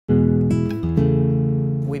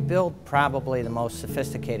build probably the most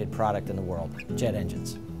sophisticated product in the world, jet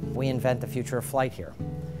engines. We invent the future of flight here.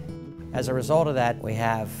 As a result of that, we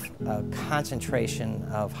have a concentration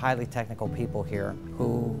of highly technical people here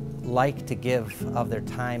who like to give of their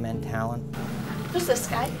time and talent. Who's this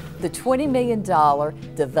guy? The $20 million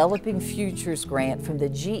Developing Futures grant from the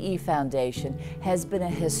GE Foundation has been a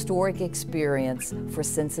historic experience for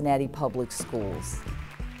Cincinnati Public Schools.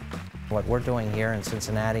 What we're doing here in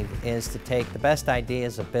Cincinnati is to take the best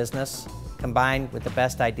ideas of business combined with the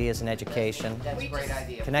best ideas in education, That's a great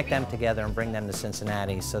idea. connect them together and bring them to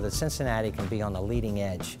Cincinnati so that Cincinnati can be on the leading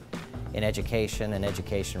edge in education and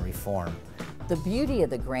education reform. The beauty of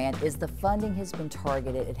the grant is the funding has been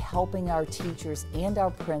targeted at helping our teachers and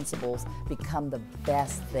our principals become the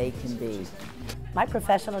best they can be. My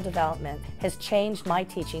professional development has changed my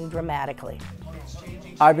teaching dramatically.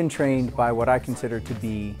 I've been trained by what I consider to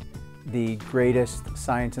be the greatest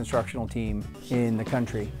science instructional team in the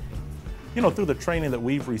country. You know, through the training that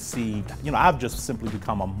we've received, you know, I've just simply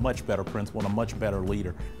become a much better principal and a much better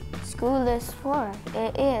leader. School is fun.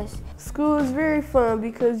 It is. School is very fun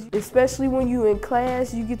because especially when you're in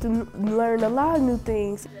class, you get to learn a lot of new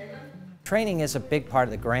things. Training is a big part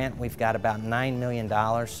of the grant. We've got about $9 million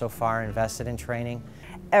so far invested in training.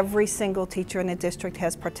 Every single teacher in the district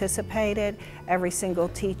has participated. Every single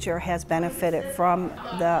teacher has benefited from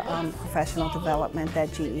the professional development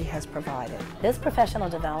that GE has provided. This professional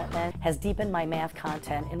development has deepened my math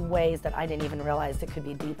content in ways that I didn't even realize it could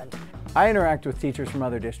be deepened. I interact with teachers from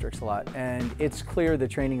other districts a lot, and it's clear the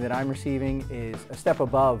training that I'm receiving is a step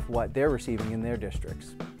above what they're receiving in their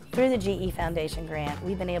districts. Through the GE Foundation grant,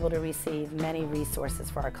 we've been able to receive many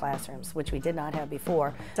resources for our classrooms, which we did not have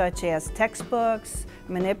before. Such as textbooks,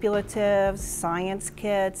 manipulatives, science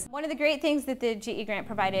kits. One of the great things that the GE grant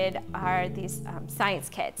provided are these science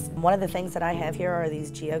kits. One of the things that I have here are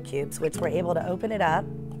these geocubes, which we're able to open it up,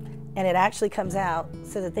 and it actually comes out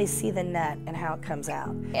so that they see the net and how it comes out.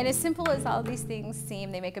 And as simple as all of these things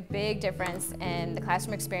seem, they make a big difference in the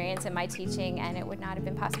classroom experience and my teaching, and it would not have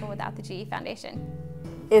been possible without the GE Foundation.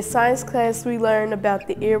 In science class, we learn about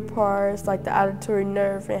the ear parts, like the auditory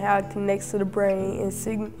nerve and how it connects to the brain and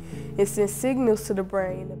sends signals to the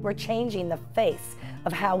brain. We're changing the face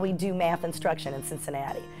of how we do math instruction in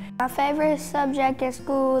Cincinnati. My favorite subject in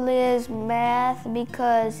school is math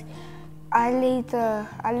because I need to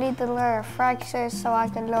learn fractions so I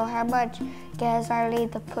can know how much gas I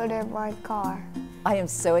need to put in my car. I am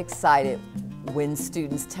so excited when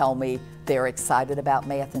students tell me they're excited about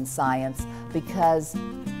math and science because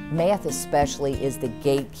math especially is the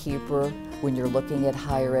gatekeeper when you're looking at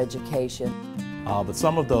higher education. But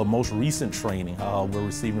some of the most recent training we're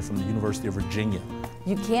receiving from the University of Virginia.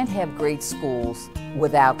 You can't have great schools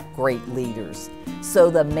without great leaders.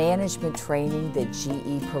 So the management training that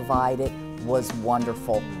GE provided was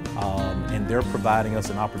wonderful. And they're providing us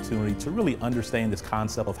an opportunity to really understand this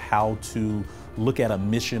concept of how to look at a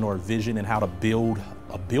mission or a vision and how to build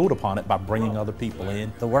upon it by bringing other people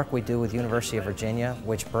in. The work we do with University of Virginia,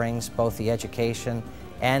 which brings both the education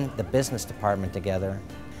and the business department together,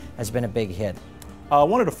 has been a big hit.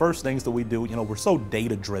 One of the first things that we do, you know, we're so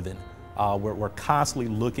data driven. We're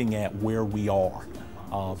constantly looking at where we are.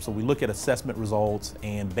 So we look at assessment results,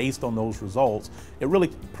 and based on those results, it really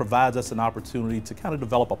provides us an opportunity to kind of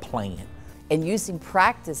develop a plan. And using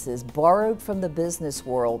practices borrowed from the business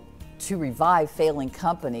world to revive failing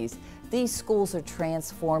companies, these schools are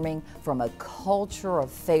transforming from a culture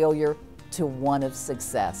of failure to one of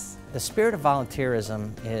success. The spirit of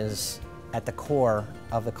volunteerism is at the core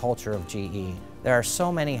of the culture of GE. There are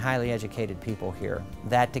so many highly educated people here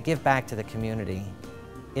that to give back to the community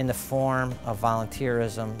in the form of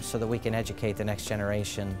volunteerism so that we can educate the next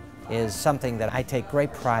generation is something that I take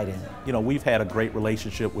great pride in. You know, we've had a great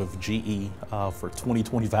relationship with GE for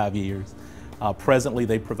 25 years. Presently,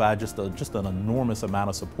 they provide just an enormous amount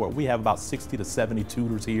of support. We have about 60 to 70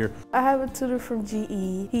 tutors here. I have a tutor from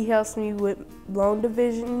GE. He helps me with long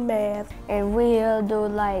division and math. And we'll do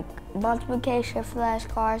like multiplication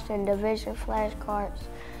flashcards and division flashcards.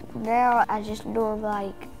 Now I just do them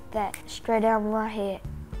like that, straight out of my head.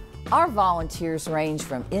 Our volunteers range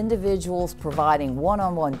from individuals providing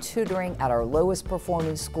one-on-one tutoring at our lowest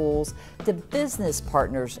performing schools to business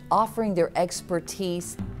partners offering their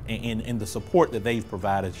expertise. And the support that they've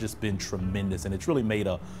provided has just been tremendous, and it's really made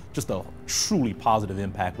just a truly positive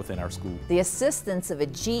impact within our school. The assistance of a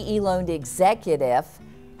GE loaned executive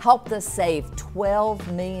helped us save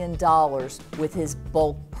 $12 million with his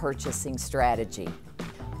bulk purchasing strategy.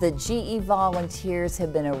 The GE volunteers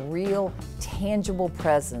have been a real, tangible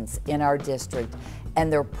presence in our district,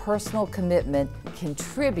 and their personal commitment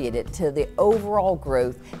contributed to the overall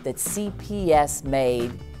growth that CPS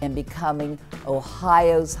made in becoming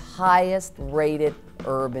Ohio's highest rated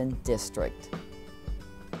urban district.